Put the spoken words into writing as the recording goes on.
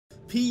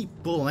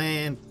people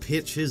and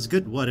pitches,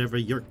 good whatever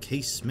your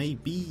case may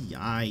be.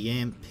 I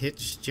am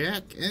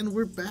PitchJack, and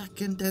we're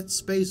back in Dead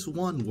Space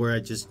 1, where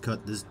I just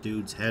cut this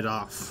dude's head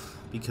off.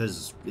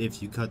 Because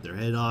if you cut their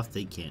head off,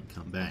 they can't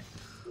come back.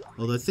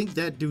 Although I think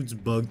that dude's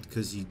bugged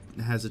because he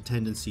has a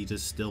tendency to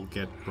still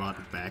get brought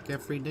back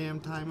every damn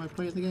time I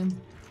play the game.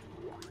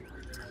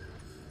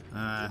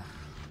 God,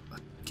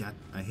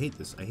 I hate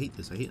this.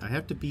 I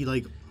have to be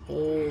like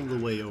all the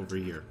way over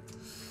here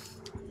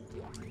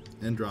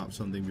and drop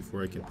something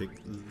before I can pick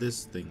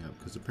this thing up,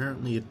 because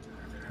apparently it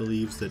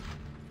believes that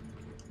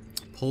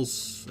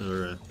pulse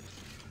or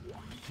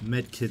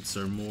medkits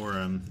are more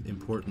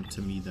important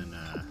to me than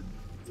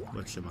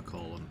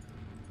whatchamacallem,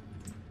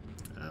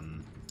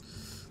 than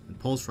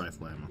pulse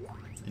rifle ammo.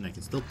 And I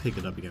can still pick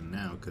it up again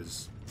now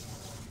because,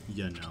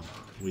 you know,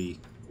 I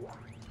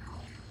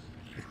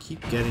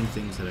keep getting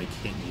things that I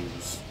can't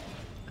use.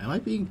 Am I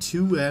being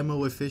too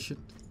ammo efficient?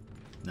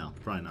 No,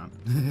 probably not.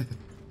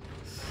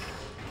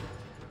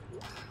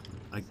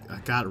 I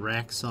got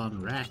racks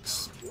on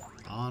racks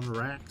on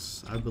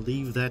racks. I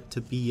believe that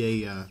to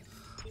be a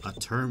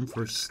term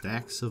for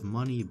stacks of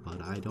money,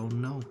 but I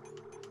don't know.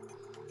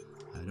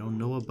 I don't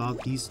know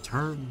about these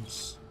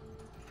terms.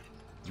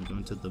 I'm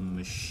going to the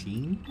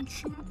machine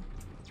shop?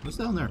 What's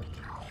down there?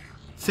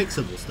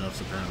 Fixable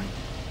stuffs, apparently.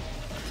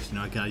 You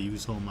know, I gotta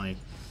use all my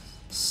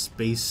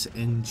space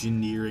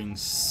engineering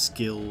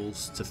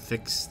skills to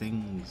fix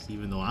things,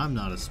 even though I'm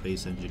not a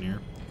space engineer.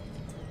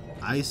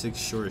 Isaac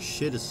sure as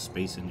shit is a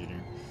space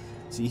engineer.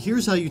 See,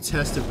 here's how you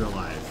test if they're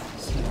alive.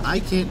 See, I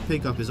can't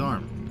pick up his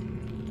arm.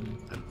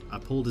 I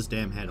pulled his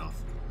damn head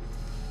off.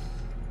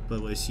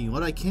 But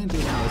what I can do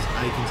now is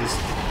I can just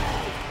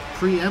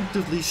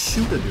preemptively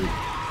shoot a dude.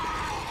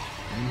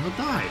 And he'll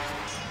die.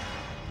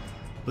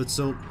 But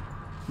so,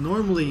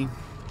 normally,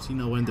 you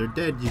know, when they're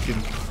dead, you can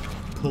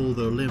pull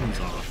their limbs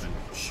off and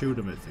shoot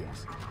them at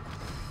things.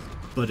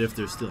 But if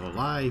they're still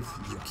alive,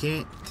 you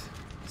can't.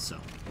 So,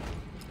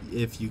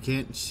 if you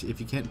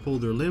can't pull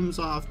their limbs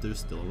off, they're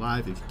still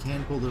alive. If you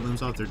can pull their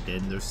limbs off, they're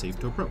dead and they're safe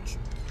to approach.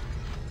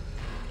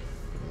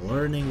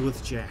 Learning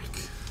with Jack.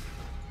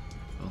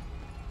 Well,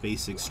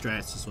 basic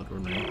strats is what we're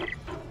learning.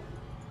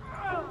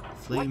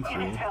 Flame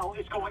fuel. What the hell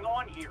is going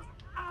on here?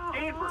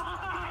 Danvers,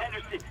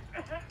 Henderson,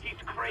 he's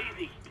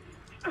crazy.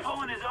 He's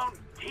pulling his own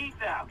teeth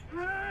out.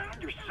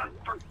 Anderson,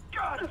 for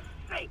God's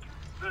sake.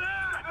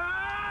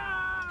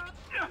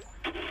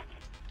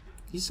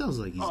 He sounds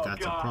like he's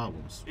got some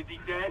problems. Is he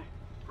dead?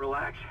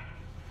 Relax.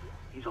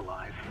 He's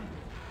alive.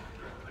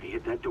 But he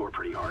hit that door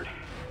pretty hard.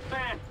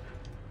 Man,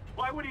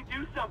 why would he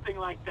do something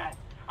like that?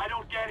 I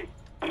don't get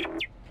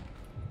it.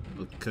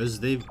 Because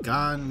they've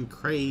gone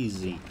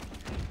crazy.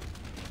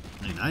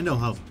 And I know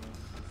how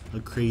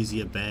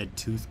crazy a bad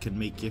tooth can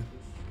make you.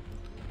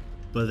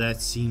 But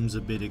that seems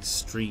a bit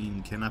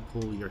extreme. Can I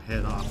pull your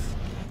head off?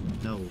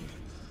 No.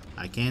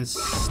 I can't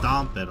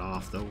stomp it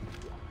off, though.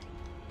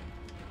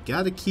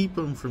 Gotta keep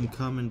them from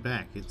coming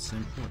back. It's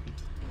important.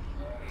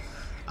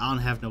 I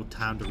don't have no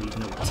time to read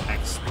no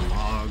text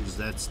logs.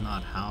 That's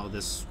not how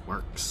this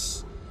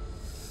works.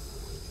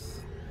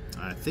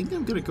 I think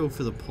I'm gonna go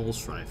for the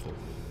pulse rifle.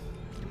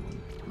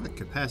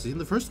 Capacity.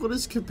 And the first one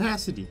is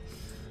capacity,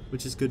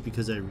 which is good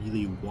because I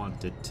really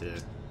wanted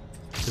to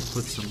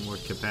put some more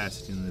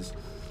capacity in this,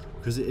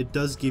 because it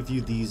does give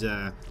you these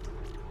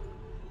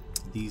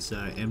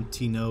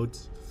empty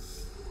nodes.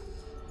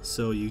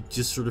 So you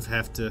just sort of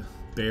have to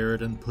bear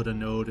it and put a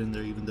node in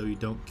there, even though you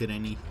don't get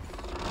any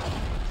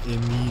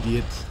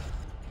immediate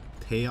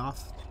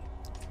payoff.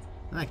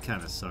 That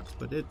kind of sucks,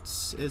 but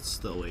it's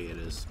the way it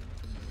is.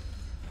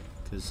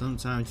 Because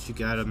sometimes you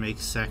gotta make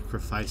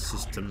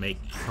sacrifices to make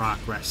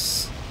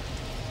progress.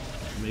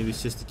 Maybe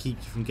it's just to keep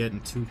you from getting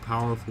too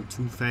powerful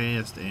too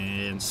fast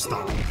and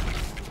stop.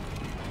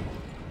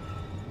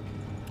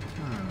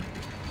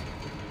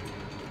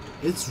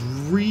 It's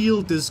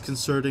real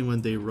disconcerting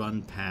when they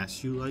run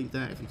past you like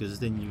that, because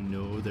then you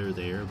know they're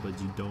there, but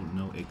you don't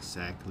know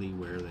exactly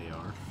where they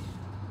are.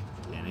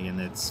 And again,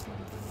 that's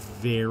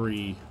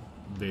very,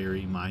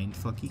 very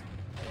mindfucky.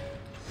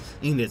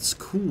 And it's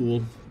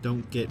cool,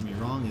 don't get me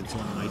wrong, it's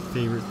one of my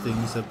favorite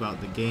things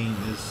about the game.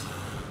 It's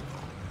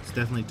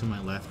definitely to my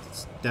left,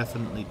 it's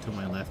definitely to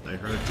my left, I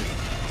heard it.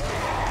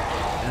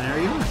 And there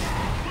you are.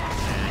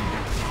 And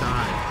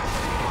die.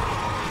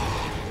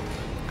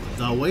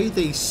 The way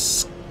they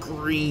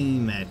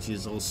scream at you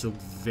is also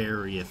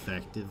very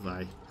effective.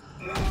 I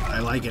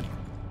like it.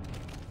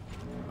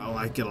 I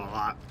like it a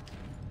lot.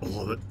 I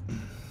love it.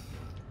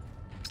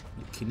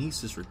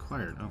 Kinesis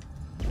required. Oh.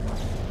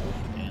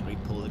 And we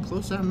pull it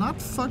closer. I'm not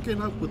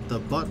fucking up with the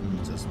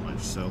buttons as much,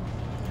 so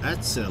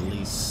that's at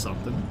least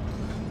something.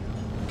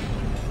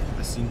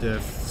 I seem to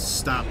have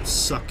stopped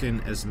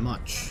sucking as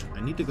much.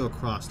 I need to go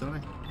across, don't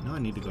I? No, I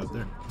need to go up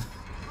there.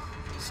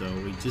 So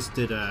we just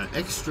did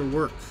extra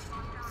work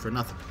for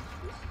nothing.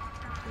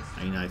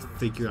 I mean, I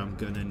figure I'm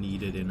gonna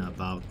need it in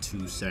about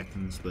 2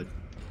 seconds, but...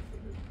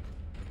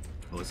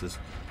 Oh, what's this?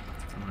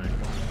 Alright.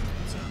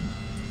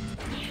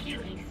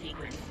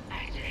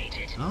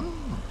 Oh,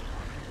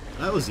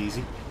 that was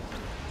easy.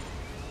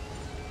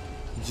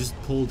 You just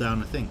pull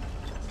down a thing.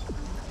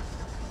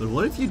 But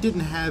what if you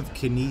didn't have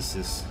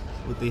kinesis?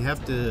 Would they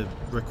have to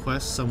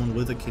request someone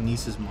with a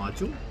kinesis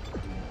module?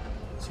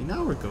 See,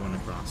 now we're going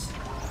across.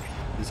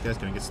 This guy's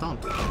gonna get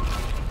stomped.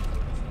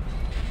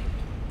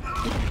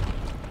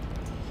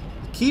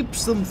 It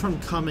keeps them from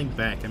coming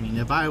back. I mean,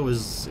 if I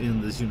was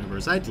in this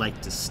universe, I'd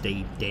like to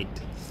stay dead.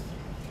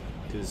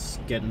 Because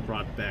getting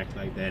brought back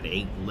like that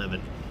ain't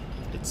living.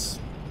 It's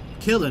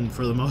killing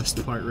for the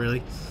most part,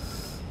 really.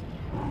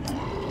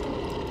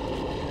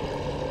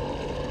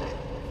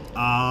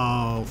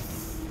 Oh,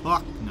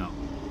 fuck no.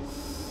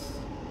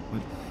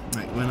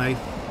 When I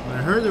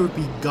heard there would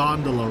be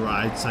gondola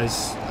rides,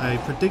 I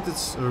predicted,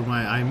 or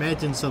I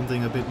imagined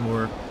something a bit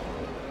more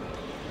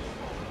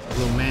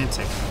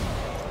romantic.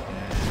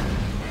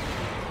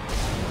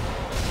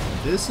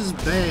 And this is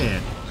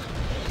bad.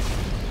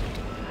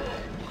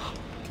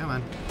 Come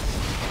on.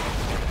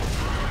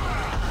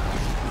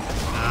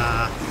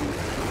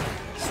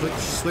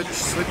 Switch.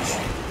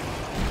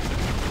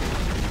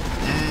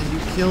 And you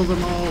kill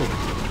them all.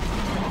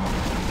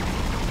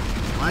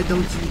 Why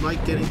don't you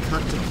like getting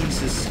cut to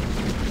pieces?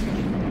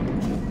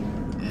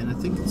 And I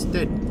think it's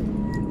dead.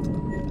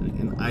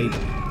 And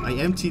I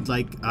emptied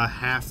like a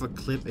half a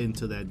clip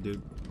into that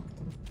dude.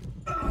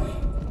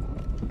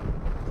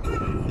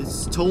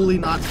 It's totally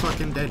not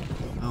fucking dead.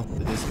 Oh,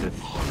 it is dead.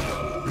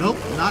 Nope,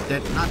 not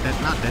dead.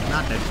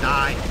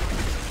 Die.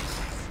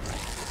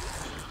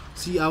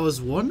 See, I was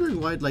wondering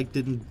why it like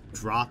didn't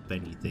drop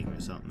anything or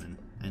something,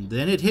 and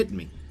then it hit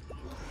me.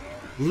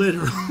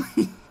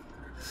 Literally.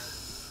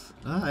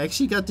 I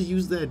actually got to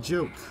use that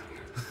joke.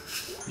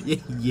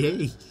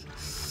 Yay.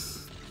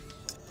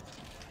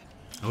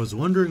 I was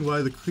wondering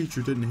why the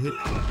creature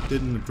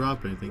didn't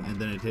drop anything, and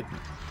then it hit me.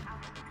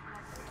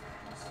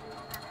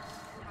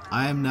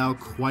 I am now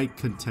quite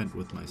content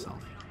with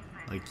myself.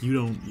 Like you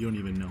don't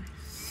even know.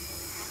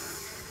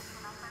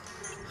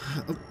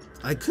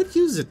 I could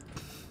use it.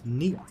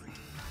 Neat.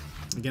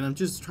 Again, I'm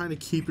just trying to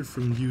keep it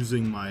from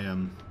using my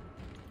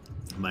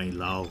my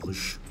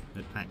large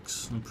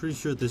attacks. I'm pretty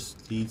sure this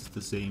leads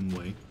the same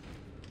way.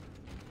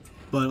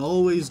 But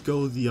always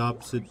go the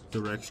opposite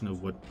direction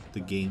of what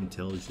the game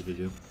tells you to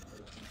do.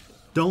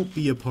 Don't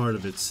be a part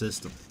of its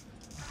system.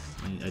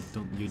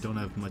 You don't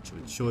have much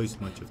of a choice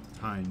much of the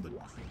time, but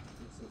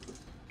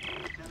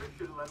Never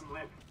should have let him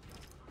live.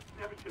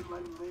 Never should have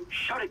let him live.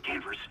 Shut it,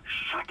 Danvers.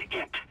 Shut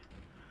it.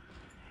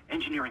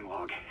 Engineering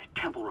log.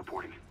 Temple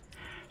reporting.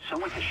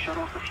 Someone has shut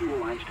off the fuel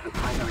lines to the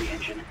primary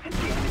engine and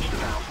damaged the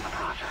valves in the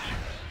process.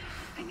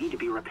 They need to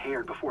be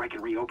repaired before I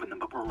can reopen them,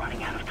 but we're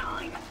running out of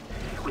time.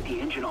 With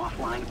the engine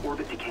offline,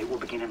 orbit decay will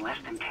begin in less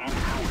than 10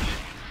 hours.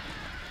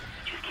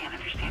 I just can't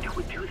understand who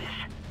would do this.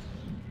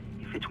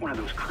 If it's one of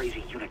those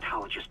crazy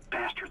unitologist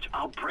bastards,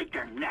 I'll break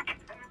their neck.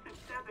 Henderson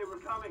said they were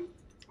coming.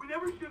 We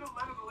never should have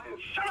let them live.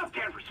 Shut up,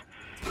 Danvers!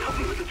 Help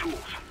me with the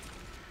tools.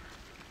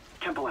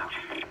 Temple out.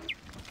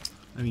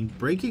 I mean,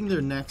 breaking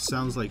their neck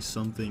sounds like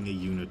something a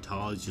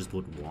unitologist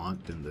would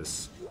want in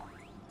this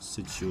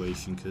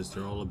situation, because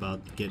they're all about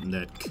getting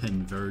that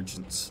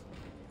convergence.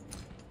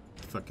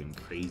 Fucking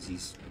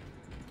crazies.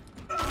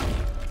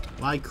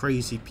 Why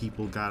crazy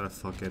people gotta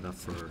fuck it up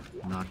for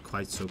not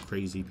quite so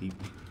crazy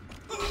people?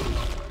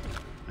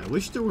 I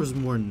wish there was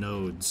more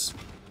nodes.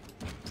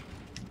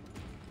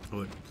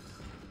 Oh,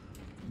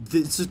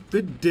 it's a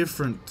bit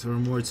different, or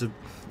more, it's a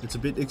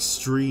bit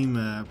extreme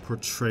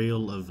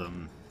portrayal of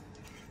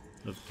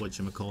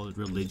whatchamacallit,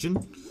 religion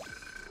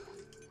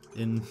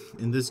in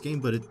this game,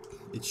 but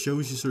it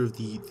shows you sort of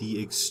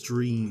the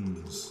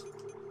extremes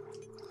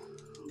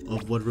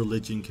of what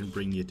religion can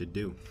bring you to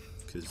do.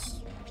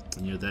 Because,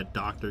 you know, that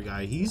doctor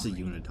guy, he's a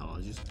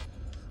unitologist.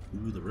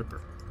 Ooh, the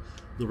Ripper.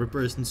 The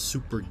Ripper isn't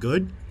super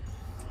good,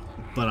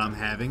 but I'm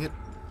having it.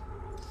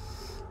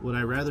 Would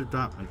I rather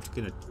drop... I'm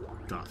gonna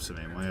drop some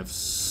ammo. I have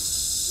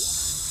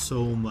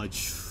so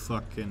much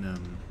fucking,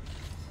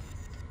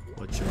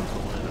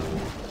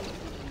 whatchamacallit,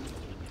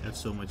 I have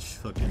so much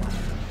fucking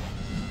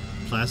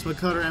plasma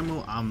cutter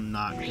ammo. I'm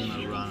not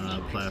gonna run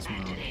out of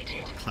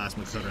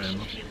plasma cutter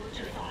ammo.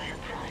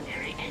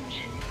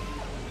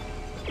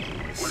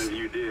 Whatever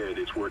you did,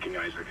 it's working,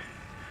 Isaac.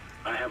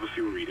 I have a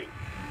fuel reading.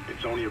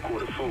 It's only a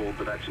quarter full,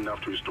 but that's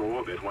enough to restore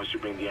orbit once you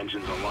bring the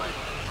engines online.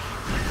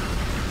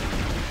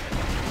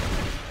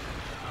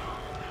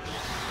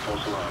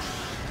 False alarm.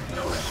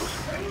 No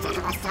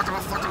resource. Fuck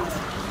off.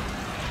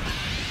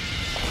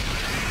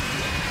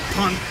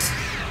 Punt.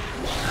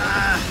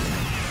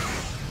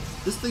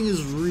 This thing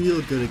is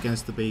real good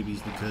against the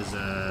babies because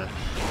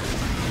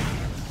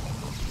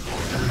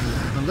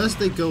unless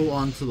they go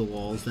onto the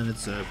walls, then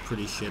it's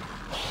pretty shit.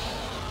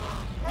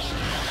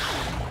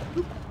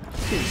 Oop,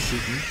 can't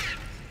shoot me.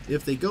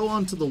 If they go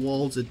onto the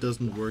walls, it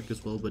doesn't work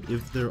as well. But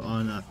if they're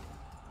on a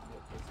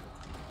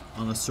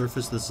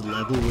surface that's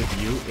level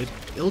with you,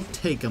 it'll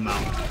take them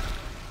out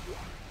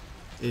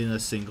in a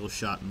single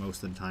shot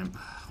most of the time.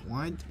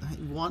 Why? I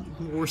want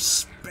more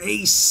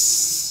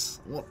space.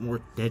 I want more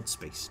dead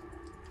space.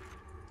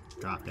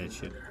 Drop that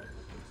shit.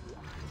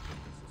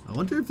 I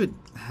wonder if it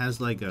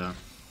has like a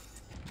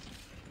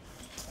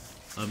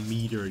a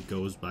meter it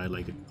goes by.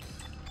 Like,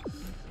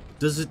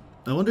 does it?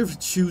 I wonder if it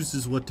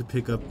chooses what to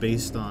pick up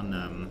based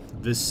on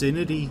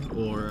vicinity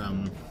or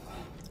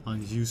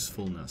on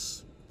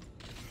usefulness.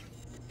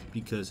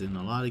 Because in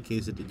a lot of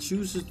cases it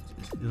chooses.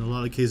 In a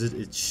lot of cases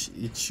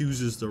it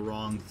chooses the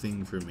wrong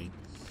thing for me.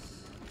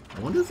 I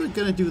wonder if they're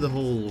gonna do the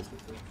whole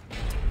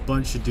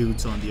bunch of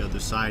dudes on the other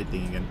side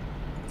thing again.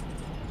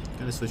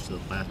 Gonna switch to the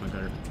plasma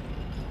cutter.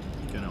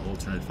 Gonna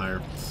alternate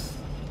fire.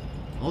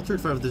 Alternate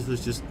fire if this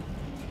was just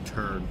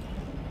turn.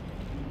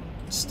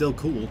 Still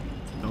cool.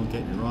 Don't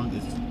get me wrong.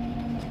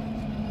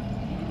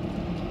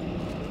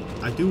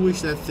 I do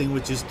wish that thing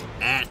would just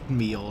at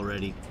me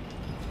already.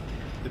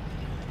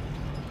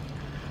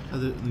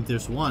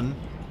 There's one.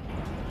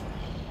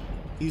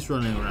 He's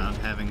running around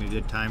having a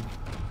good time.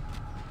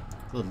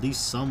 Well, at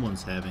least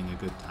someone's having a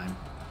good time.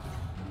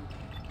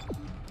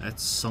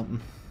 That's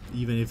something.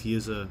 Even if he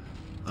is an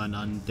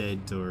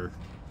undead or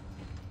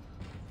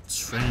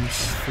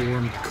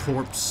transformed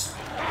corpse.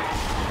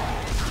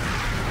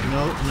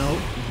 No, no,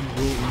 you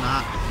will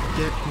not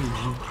get me,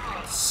 you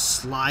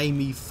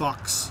slimy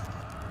fucks.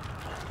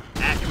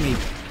 At me.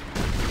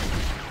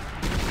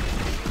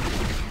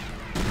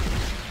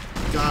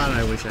 God,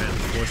 I wish I had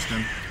forced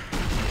them.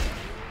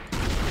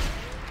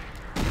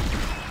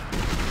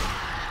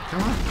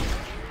 Come on.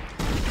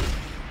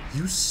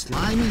 You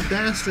slimy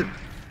bastard.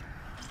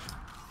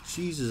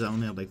 Jesus, I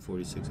only have like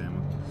 46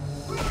 ammo.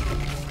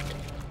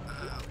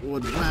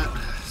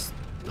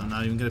 I'm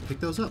not even gonna pick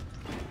those up.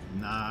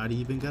 Not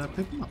even gonna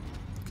pick them up.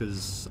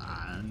 Because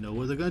I know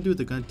what they're gonna do.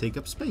 They're gonna take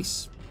up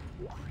space.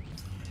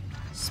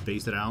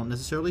 Space that I don't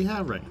necessarily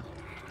have right now.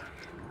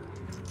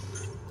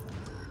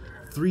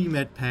 3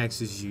 med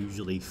packs is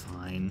usually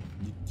fine.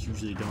 You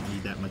usually don't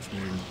need that much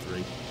more than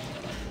 3.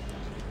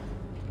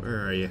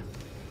 Where are you?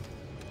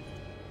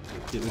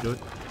 Did we do it?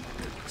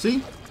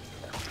 See?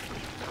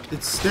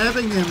 It's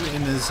stabbing him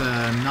in his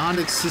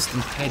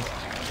non-existent head.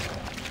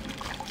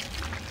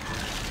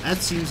 That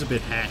seems a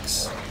bit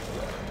hacks.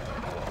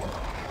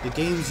 The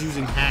game's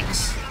using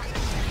hacks.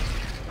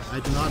 I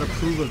do not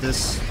approve of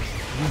this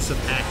use of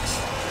hacks.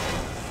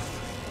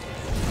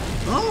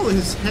 Oh,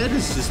 his head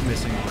is just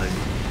missing already.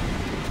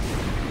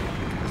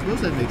 I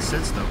suppose that makes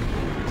sense though.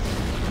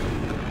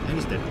 And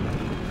he's dead.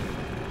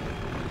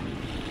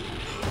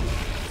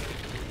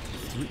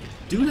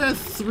 Dude had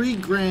 3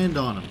 grand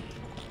on him.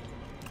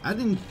 I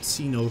didn't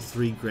see no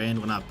 3 grand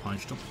when I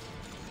punched him.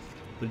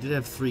 But he did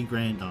have 3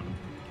 grand on him.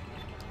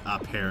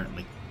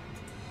 Apparently.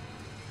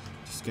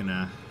 Just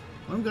gonna...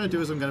 What I'm gonna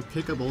do is I'm gonna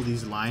pick up all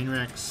these line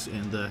racks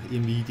in the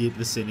immediate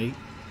vicinity.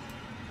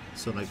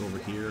 So like over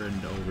here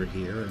and over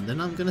here. And then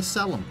I'm gonna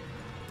sell them.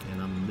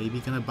 And I'm maybe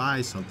gonna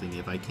buy something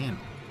if I can.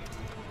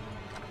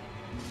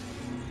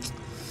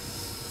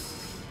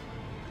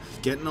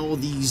 Getting all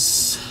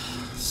these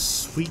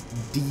sweet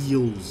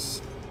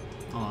deals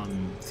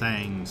on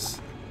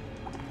things.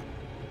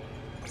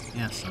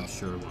 Yes, I'm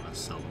sure I want to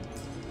sell them.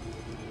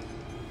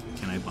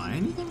 Can I buy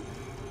anything?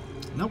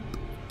 Nope.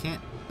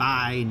 Can't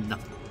buy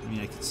nothing. I mean,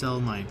 I could sell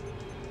my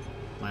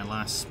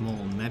last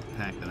small med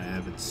pack that I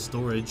have in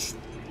storage.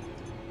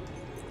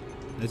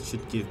 That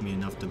should give me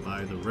enough to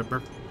buy the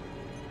Ripper.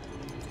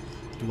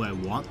 Do I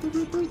want the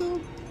Ripper,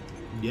 though?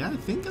 Yeah, I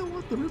think I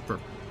want the Ripper.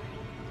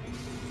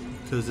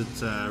 Because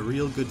it's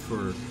real good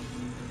for...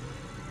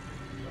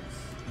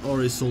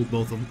 Already sold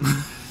both of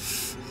them.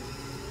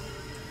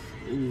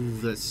 Ooh,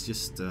 that's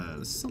just,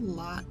 that's a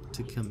lot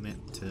to commit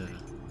to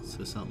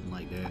something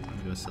like that.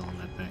 I'm gonna sell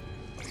that back.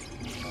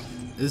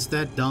 Is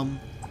that dumb?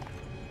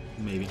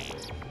 Maybe.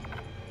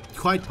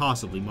 Quite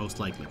possibly, most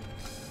likely.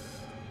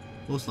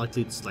 Most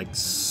likely it's like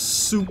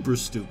super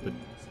stupid.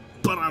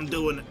 But I'm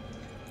doing it.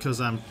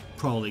 Because I'm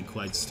probably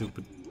quite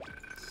stupid.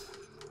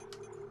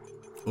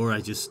 Or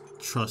I just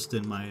trust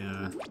in my,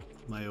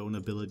 my own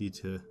ability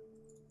to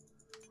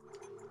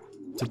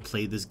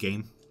play this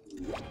game.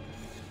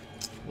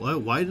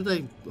 Why did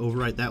I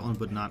overwrite that one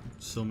but not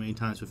so many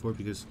times before?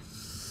 Because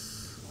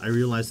I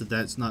realized that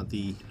that's not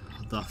the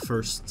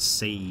first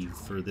save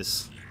for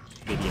this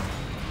video.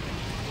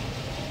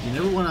 You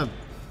never want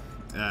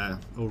to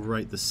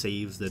overwrite the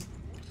saves that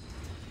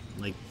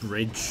like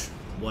bridge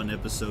one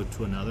episode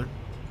to another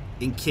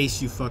in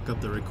case you fuck up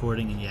the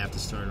recording and you have to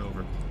start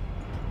over.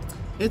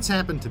 It's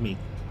happened to me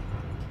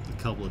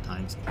a couple of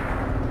times.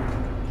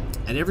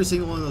 And every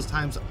single one of those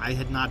times I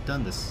had not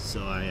done this,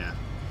 so I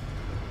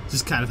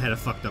just kind of had a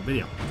fucked up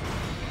video.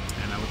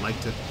 And I would like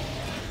to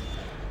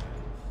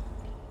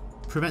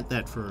prevent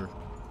that for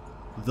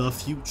the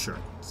future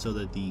so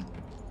that the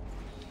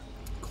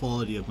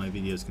quality of my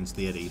videos can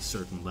stay at a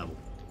certain level.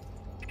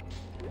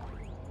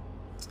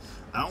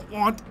 I don't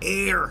want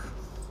air!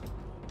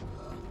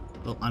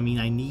 Well, I mean,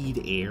 I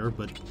need air,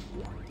 but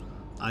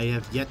I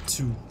have yet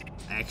to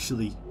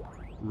actually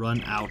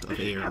run out of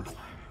air.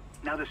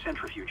 Now the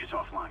centrifuge is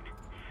offline.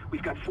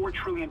 We've got 4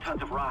 trillion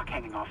tons of rock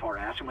hanging off our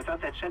ass, and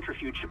without that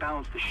centrifuge to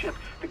balance the ship,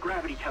 the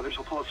gravity tethers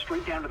will pull us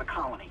straight down to the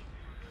colony.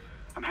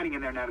 I'm heading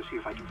in there now to see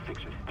if I can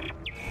fix it.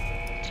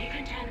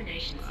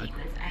 Decontamination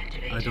sequence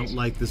activated. I don't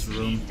like this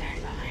room.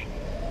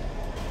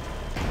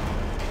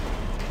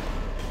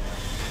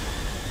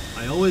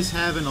 I always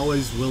have and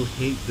always will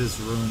hate this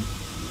room.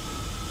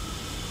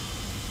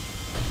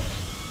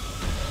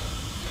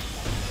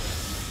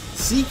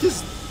 See,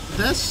 'cause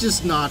that's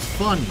just not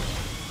fun.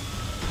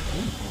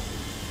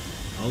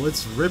 Oh,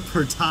 it's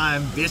Ripper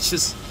time,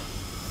 bitches.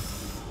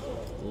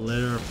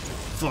 Let her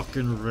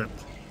fucking rip.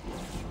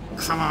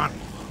 Come on,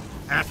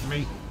 at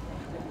me.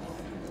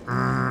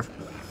 I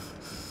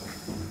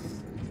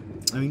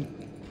mean,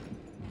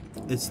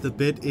 it's the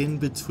bit in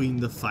between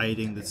the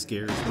fighting that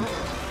scares me.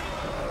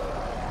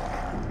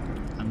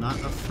 I'm not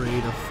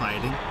afraid of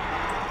fighting.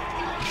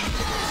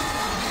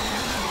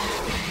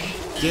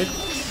 Get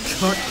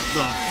cut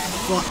the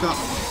fuck up.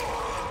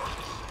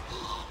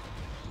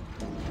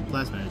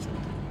 Blast manager.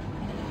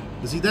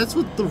 You see, that's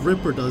what the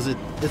Ripper does. It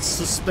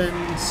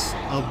suspends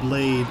a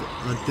blade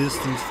a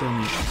distance from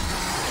you.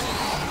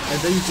 And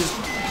then you just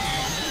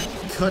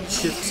cut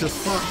shit to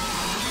fuck.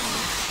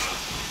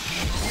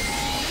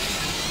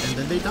 And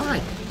then they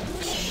die.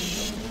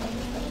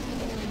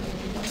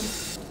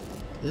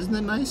 Isn't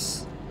it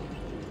nice?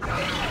 I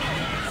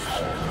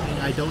mean,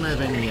 I don't have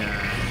any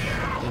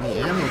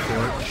ammo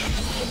for it.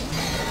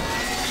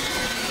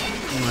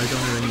 Oh, I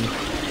don't have any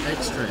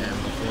extra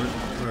ammo for it.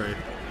 Alright.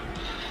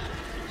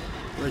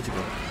 Where'd you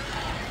go?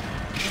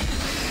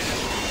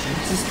 And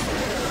just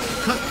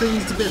cut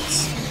things to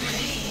bits.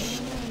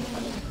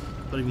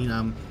 But I mean,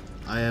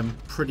 I am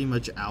pretty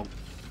much out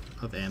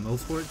of ammo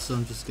for it, so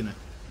I'm just gonna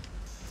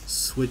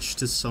switch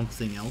to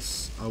something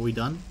else. Are we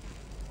done?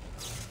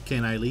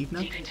 Can I leave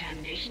now?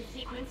 Decontamination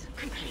sequence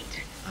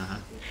complete.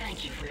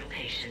 Thank you for your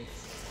patience.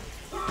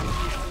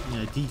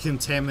 Yeah,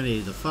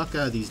 decontaminated the fuck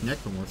out of these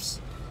necromorphs.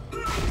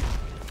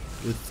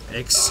 With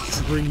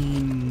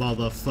extreme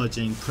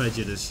motherfudging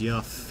prejudice,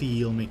 you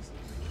feel me?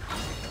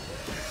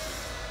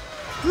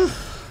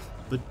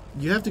 But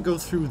you have to go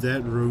through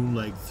that room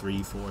like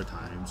 3-4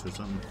 times or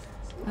something.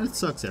 And it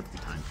sucks every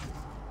time.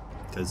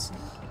 Because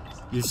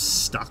you're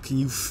stuck and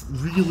you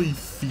really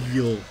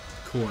feel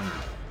cornered.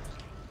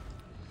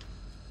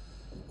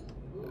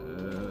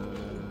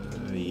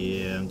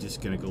 Yeah, I'm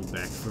just gonna go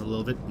back for a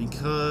little bit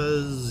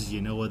because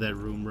you know what that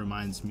room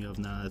reminds me of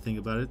now that I think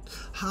about it?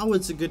 How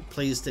it's a good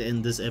place to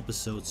end this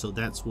episode, so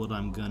that's what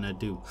I'm gonna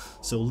do.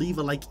 So leave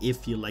a like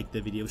if you like the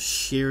video,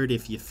 share it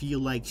if you feel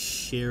like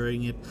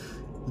sharing it,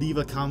 leave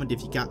a comment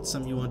if you got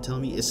something you want to tell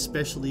me,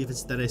 especially if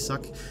it's that I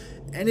suck.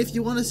 And if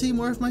you want to see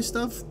more of my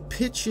stuff,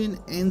 pitch in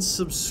and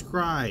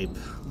subscribe.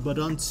 But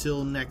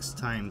until next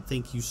time,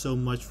 thank you so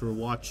much for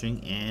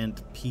watching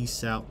and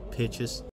peace out, pitches.